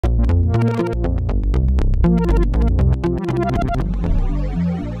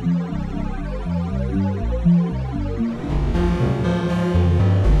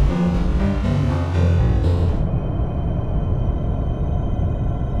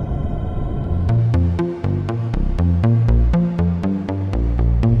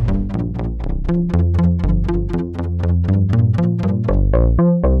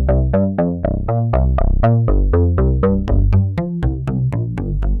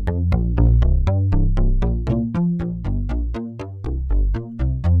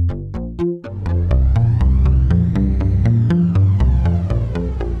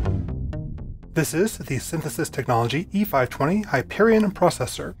This is the Synthesis Technology E520 Hyperion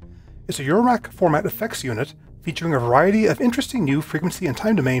Processor. It's a Eurorack format effects unit featuring a variety of interesting new frequency and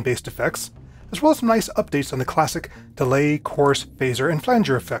time domain based effects, as well as some nice updates on the classic delay, chorus, phaser, and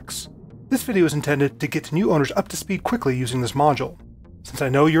flanger effects. This video is intended to get new owners up to speed quickly using this module. Since I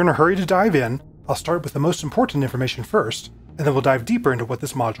know you're in a hurry to dive in, I'll start with the most important information first, and then we'll dive deeper into what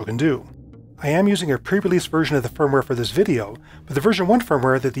this module can do. I am using a pre-release version of the firmware for this video, but the version 1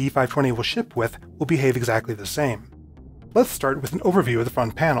 firmware that the E520 will ship with will behave exactly the same. Let's start with an overview of the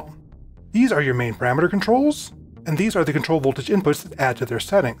front panel. These are your main parameter controls, and these are the control voltage inputs that add to their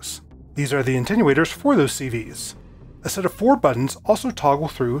settings. These are the attenuators for those CVs. A set of 4 buttons also toggle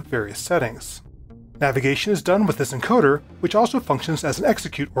through various settings. Navigation is done with this encoder, which also functions as an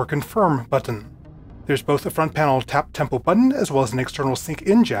execute or confirm button. There's both a front panel tap tempo button as well as an external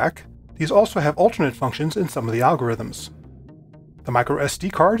sync-in jack. These also have alternate functions in some of the algorithms. The micro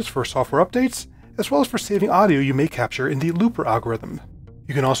SD card is for software updates, as well as for saving audio you may capture in the looper algorithm.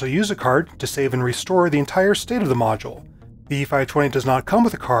 You can also use a card to save and restore the entire state of the module. The E520 does not come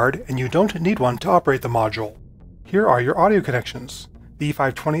with a card, and you don't need one to operate the module. Here are your audio connections. The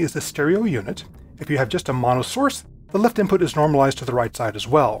E520 is a stereo unit. If you have just a mono source, the left input is normalized to the right side as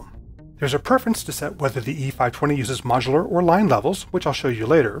well. There's a preference to set whether the E520 uses modular or line levels, which I'll show you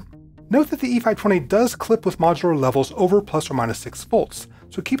later. Note that the E520 does clip with modular levels over plus or minus 6 volts,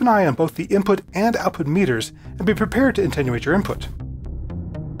 so keep an eye on both the input and output meters and be prepared to attenuate your input.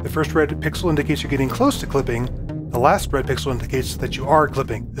 The first red pixel indicates you're getting close to clipping. The last red pixel indicates that you are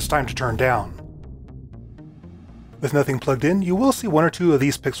clipping. It's time to turn down. With nothing plugged in, you will see 1 or 2 of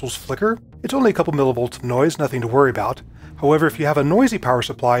these pixels flicker. It's only a couple millivolts of noise, nothing to worry about. However, if you have a noisy power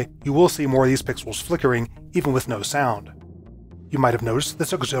supply, you will see more of these pixels flickering, even with no sound. You might have noticed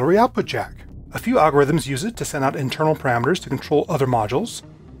this auxiliary output jack. A few algorithms use it to send out internal parameters to control other modules.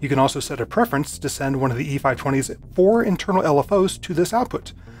 You can also set a preference to send one of the E520's 4 internal LFOs to this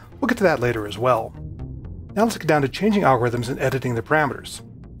output. We'll get to that later as well. Now let's get down to changing algorithms and editing the parameters.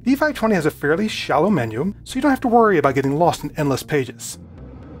 The E520 has a fairly shallow menu, so you don't have to worry about getting lost in endless pages.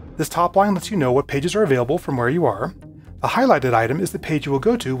 This top line lets you know what pages are available from where you are. The highlighted item is the page you will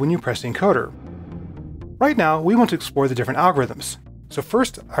go to when you press the encoder. Right now, we want to explore the different algorithms. So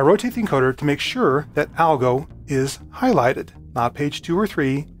first, I rotate the encoder to make sure that algo is highlighted, not page 2 or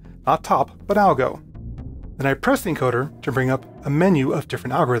 3, not top, but algo. Then I press the encoder to bring up a menu of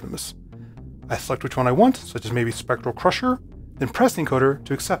different algorithms. I select which one I want, such as maybe Spectral Crusher, then press the encoder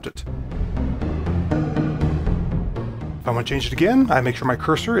to accept it. If I want to change it again, I make sure my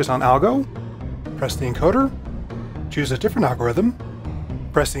cursor is on algo, press the encoder, choose a different algorithm,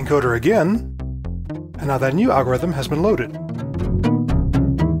 press the encoder again, and now that new algorithm has been loaded.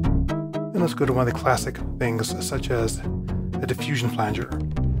 And let's go to one of the classic things, such as the Diffusion Flanger.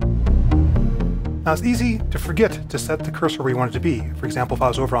 Now it's easy to forget to set the cursor where you want it to be. For example, if I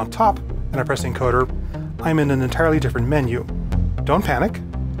was over on top and I press the encoder, I'm in an entirely different menu. Don't panic.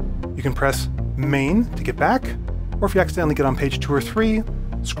 You can press Main to get back, or if you accidentally get on page 2 or 3,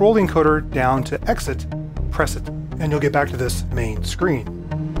 scroll the encoder down to Exit, press it, and you'll get back to this main screen.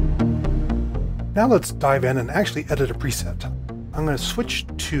 Now let's dive in and actually edit a preset. I'm going to switch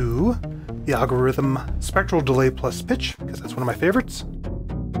to the algorithm Spectral Delay plus Pitch, because that's one of my favorites.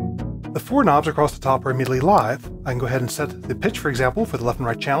 The 4 knobs across the top are immediately live. I can go ahead and set the pitch, for example, for the left and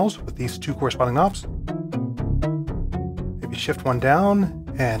right channels with these 2 corresponding knobs. Maybe shift 1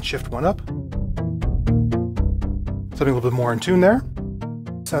 down and shift 1 up. Something a little bit more in tune there.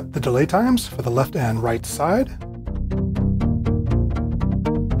 Set the delay times for the left and right side.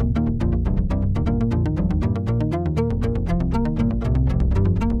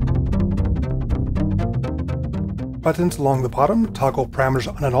 Buttons along the bottom toggle parameters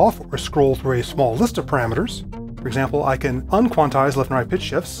on and off or scroll through a small list of parameters. For example, I can unquantize left and right pitch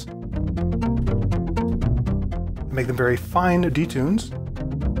shifts and make them very fine detunes.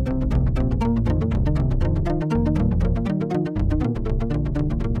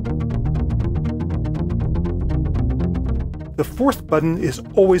 The fourth button is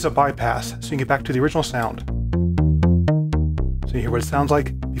always a bypass, so you can get back to the original sound. So you hear what it sounds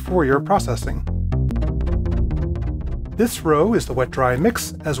like before you're processing. This row is the wet-dry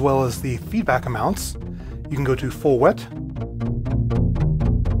mix, as well as the feedback amounts. You can go to full wet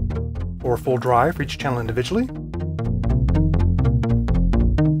or full dry for each channel individually.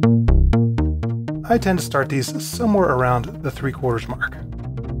 I tend to start these somewhere around the 3/4 mark.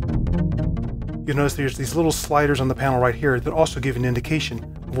 You'll notice there's these little sliders on the panel right here that also give an indication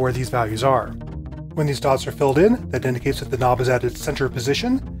of where these values are. When these dots are filled in, that indicates that the knob is at its center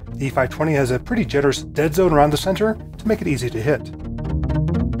position. The E520 has a pretty generous dead zone around the center to make it easy to hit.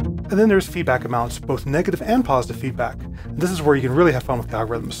 And then there's feedback amounts, both negative and positive feedback. And this is where you can really have fun with the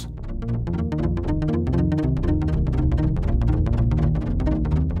algorithms.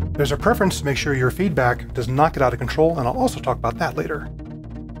 There's a preference to make sure your feedback does not get out of control, and I'll also talk about that later.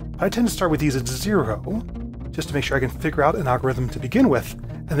 I tend to start with these at 0, just to make sure I can figure out an algorithm to begin with,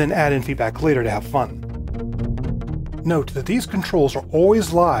 and then add in feedback later to have fun. Note that these controls are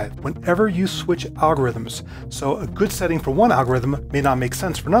always live whenever you switch algorithms, so a good setting for one algorithm may not make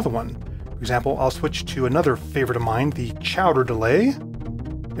sense for another one. For example, I'll switch to another favorite of mine, the Chowder Delay.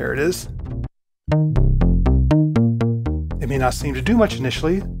 There it is. It may not seem to do much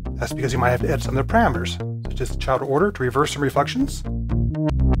initially. That's because you might have to add some of the parameters, such as the chowder order to reverse some reflections.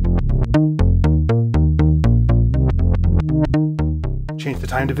 Change the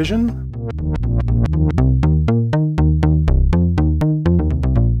time division.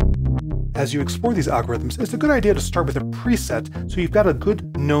 As you explore these algorithms, it's a good idea to start with a preset so you've got a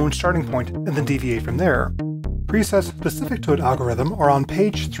good known starting point and then deviate from there. Presets specific to an algorithm are on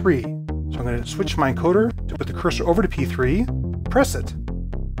page 3. So I'm going to switch my encoder to put the cursor over to P3, press it.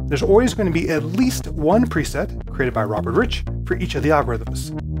 There's always going to be at least one preset, created by Robert Rich, for each of the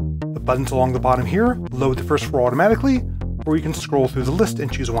algorithms. The buttons along the bottom here load the first 4 automatically, or you can scroll through the list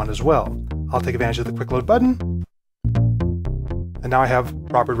and choose one as well. I'll take advantage of the quick load button. And now I have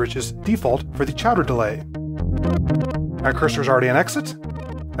Robert Rich's default for the Chowder Delay. My cursor is already on exit.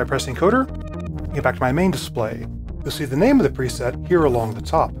 I press the encoder, and get back to my main display. You'll see the name of the preset here along the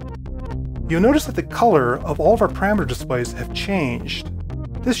top. You'll notice that the color of all of our parameter displays have changed.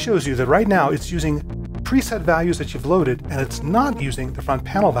 This shows you that right now it's using preset values that you've loaded, and it's not using the front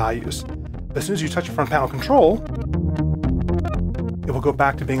panel values. But as soon as you touch a front panel control, it will go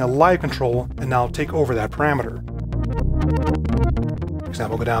back to being a live control and now take over that parameter. For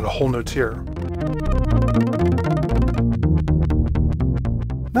example, go down to whole notes here.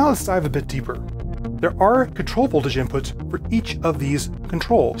 Now let's dive a bit deeper. There are control voltage inputs for each of these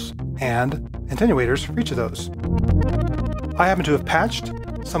controls, and attenuators for each of those. I happen to have patched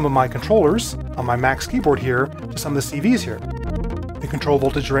some of my controllers on my Mac's keyboard here to some of the CVs here. The control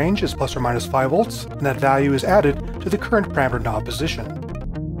voltage range is plus or minus 5 volts, and that value is added to the current parameter knob position.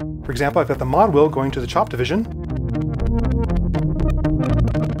 For example, I've got the mod wheel going to the chop division.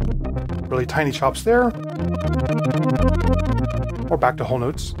 Really tiny chops there. Or back to whole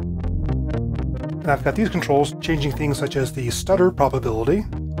notes. And I've got these controls changing things such as the stutter probability,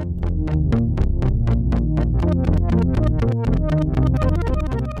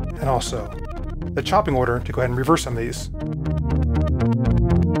 and also the chopping order to go ahead and reverse some of these.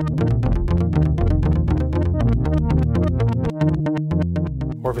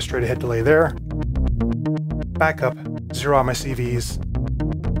 More of a straight ahead delay there. Back up, 0 on my CVs.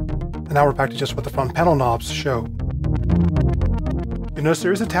 And now we're back to just what the front panel knobs show. You notice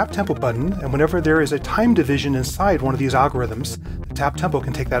there is a tap tempo button, and whenever there is a time division inside one of these algorithms, the tap tempo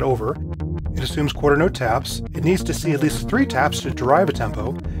can take that over. It assumes quarter note taps. It needs to see at least 3 taps to derive a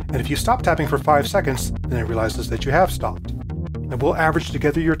tempo, and if you stop tapping for 5 seconds, then it realizes that you have stopped. And we'll average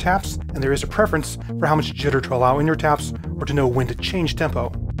together your taps, and there is a preference for how much jitter to allow in your taps, or to know when to change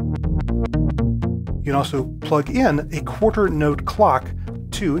tempo. You can also plug in a quarter note clock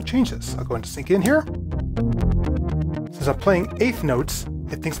to change this. I'll go into sync in here. Since I'm playing 1/8 notes,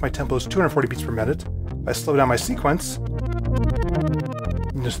 it thinks my tempo is 240 beats per minute. If I slow down my sequence,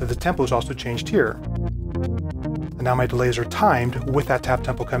 notice that the tempo is also changed here. And now my delays are timed with that tap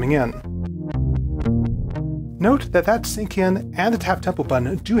tempo coming in. Note that that sync in and the tap tempo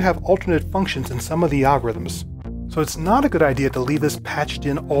button do have alternate functions in some of the algorithms. So it's not a good idea to leave this patched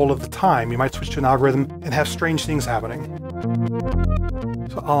in all of the time. You might switch to an algorithm and have strange things happening.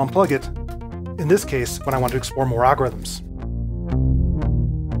 So I'll unplug it, in this case, when I want to explore more algorithms.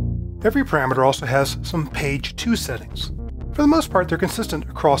 Every parameter also has some page 2 settings. For the most part, they're consistent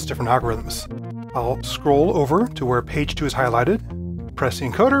across different algorithms. I'll scroll over to where page 2 is highlighted, press the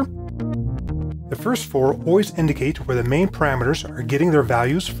encoder. The first 4 always indicate where the main parameters are getting their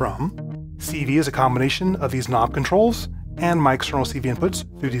values from. CV is a combination of these knob controls, and my external CV inputs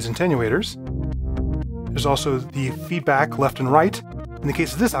through these attenuators. There's also the feedback left and right. In the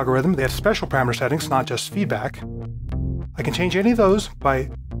case of this algorithm, they have special parameter settings, not just feedback. I can change any of those by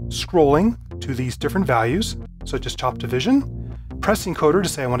scrolling to these different values, such as chop division, press encoder to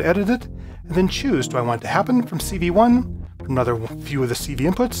say I want to edit it, and then choose do I want it to happen from CV1, from another few of the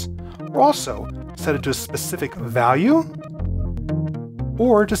CV inputs, or also set it to a specific value,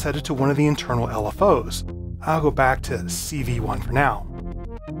 or to set it to one of the internal LFOs. I'll go back to CV1 for now.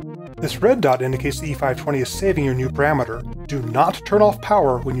 This red dot indicates the E520 is saving your new parameter. Do not turn off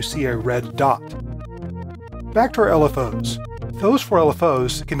power when you see a red dot. Back to our LFOs. Those 4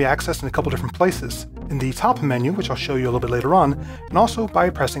 LFOs can be accessed in a couple different places. In the top menu, which I'll show you a little bit later on, and also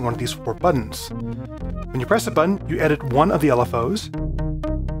by pressing one of these 4 buttons. When you press a button, you edit one of the LFOs.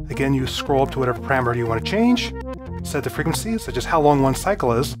 Again, you scroll up to whatever parameter you want to change, set the frequency, such as how long one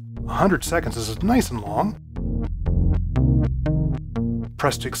cycle is. 100 seconds is nice and long.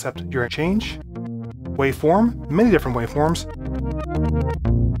 Press to accept your change. Waveform, many different waveforms.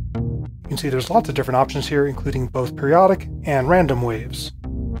 You can see there's lots of different options here, including both periodic and random waves.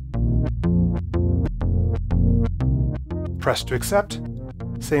 Press to accept.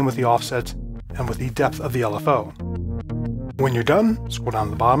 Same with the offset and with the depth of the LFO. When you're done, scroll down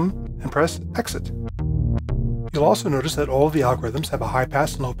to the bottom and press exit. You'll also notice that all of the algorithms have a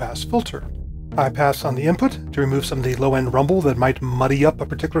high-pass and low-pass filter. High-pass on the input to remove some of the low-end rumble that might muddy up a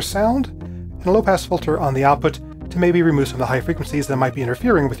particular sound, and a low-pass filter on the output to maybe remove some of the high frequencies that might be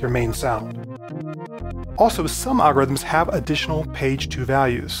interfering with your main sound. Also, some algorithms have additional page 2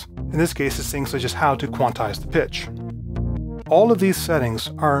 values. In this case, it's things such as how to quantize the pitch. All of these settings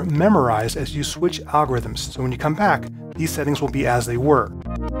are memorized as you switch algorithms, so when you come back, these settings will be as they were.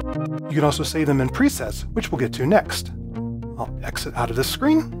 You can also save them in presets, which we'll get to next. I'll exit out of this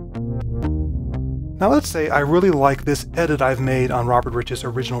screen. Now let's say I really like this edit I've made on Robert Rich's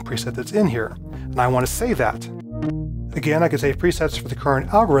original preset that's in here, and I want to save that. Again, I can save presets for the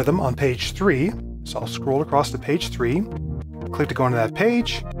current algorithm on page 3, so I'll scroll across to page 3, click to go into that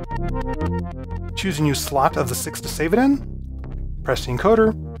page, choose a new slot of the 6 to save it in, press the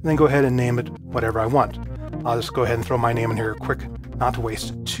encoder, and then go ahead and name it whatever I want. I'll just go ahead and throw my name in here quick, not to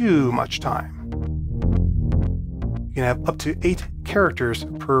waste too much time. You can have up to 8 characters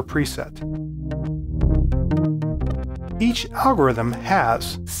per preset. Each algorithm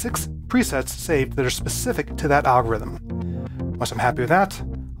has 6 presets saved that are specific to that algorithm. Once I'm happy with that,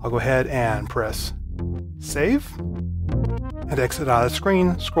 I'll go ahead and press save, and exit out of the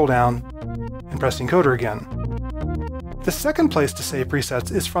screen, scroll down, and press the encoder again. The second place to save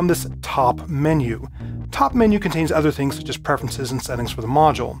presets is from this top menu. Top menu contains other things such as preferences and settings for the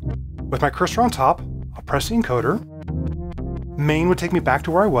module. With my cursor on top, I'll press the encoder. Main would take me back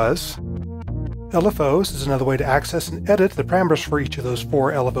to where I was. LFOs is another way to access and edit the parameters for each of those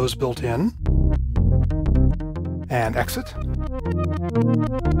 4 LFOs built in. And exit.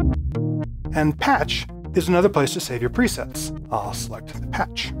 And patch is another place to save your presets. I'll select the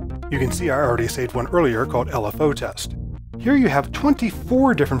patch. You can see I already saved one earlier called LFO test. Here you have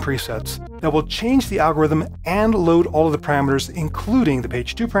 24 different presets that will change the algorithm and load all of the parameters, including the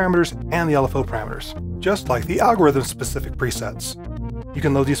page 2 parameters and the LFO parameters, just like the algorithm-specific presets. You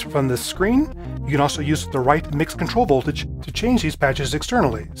can load these from this screen. You can also use the right mix control voltage to change these patches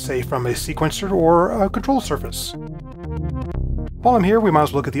externally, say from a sequencer or a control surface. While I'm here, we might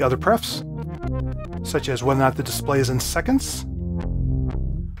as well look at the other prefs, such as whether or not the display is in seconds,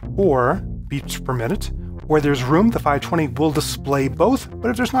 or beats per minute. Where there's room, the 520 will display both, but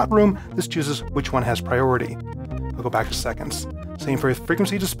if there's not room, this chooses which one has priority. I'll go back to seconds. Same for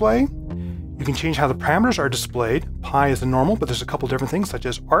frequency display. You can change how the parameters are displayed. Pi is the normal, but there's a couple different things, such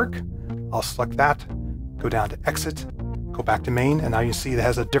as arc. I'll select that, go down to exit, go back to main, and now you see that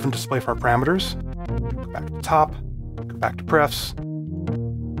has a different display for our parameters. Go back to top, go back to prefs,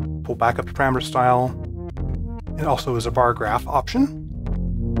 pull back up to parameter style. It also is a bar graph option.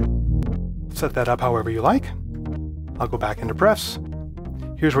 Set that up however you like. I'll go back into prefs.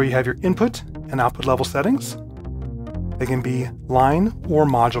 Here's where you have your input and output level settings. They can be line or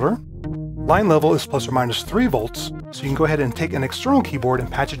modular. Line level is plus or minus 3 volts, so you can go ahead and take an external keyboard and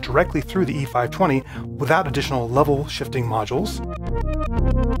patch it directly through the E520 without additional level shifting modules.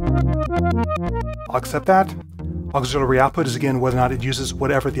 I'll accept that. Auxiliary output is again whether or not it uses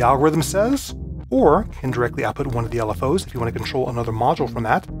whatever the algorithm says, or can directly output one of the LFOs if you want to control another module from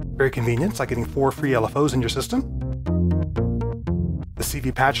that. Very convenient, it's like getting 4 free LFOs in your system. The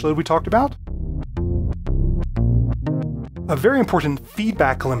CV patch load we talked about. A very important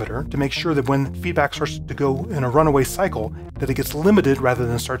feedback limiter to make sure that when feedback starts to go in a runaway cycle, that it gets limited rather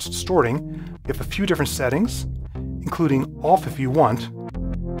than starts distorting. We have a few different settings, including off if you want.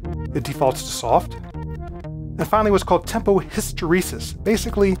 It defaults to soft. And finally, what's called tempo hysteresis.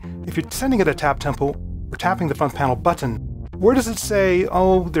 Basically, if you're sending it a tap tempo or tapping the front panel button, where does it say,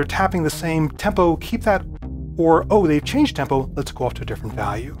 oh, they're tapping the same tempo, keep that, or oh, they've changed tempo, let's go off to a different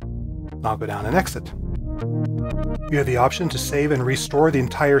value. And I'll go down and exit. You have the option to save and restore the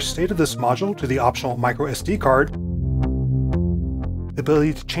entire state of this module to the optional micro SD card, the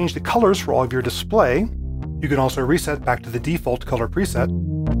ability to change the colors for all of your display. You can also reset back to the default color preset.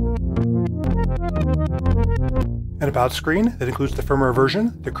 An about screen that includes the firmware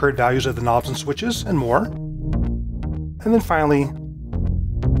version, the current values of the knobs and switches, and more. And then finally,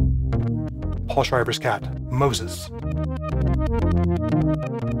 Paul Schreiber's cat, Moses.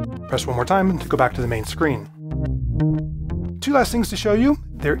 Press one more time to go back to the main screen. Two last things to show you.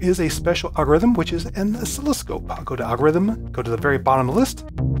 There is a special algorithm, which is an oscilloscope. I'll go to Algorithm, go to the very bottom of the list,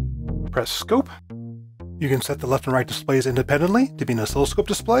 press Scope. You can set the left and right displays independently to be an oscilloscope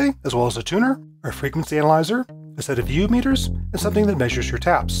display, as well as a tuner, a frequency analyzer, a set of view meters, and something that measures your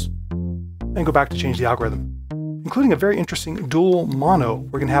taps. And go back to change the algorithm. Including a very interesting dual mono,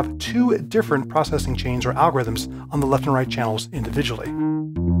 we're going to have two different processing chains or algorithms on the left and right channels individually.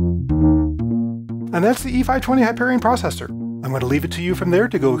 And that's the E520 Hyperion processor. I'm going to leave it to you from there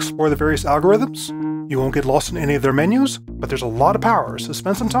to go explore the various algorithms. You won't get lost in any of their menus, but there's a lot of power, so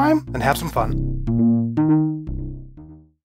spend some time and have some fun.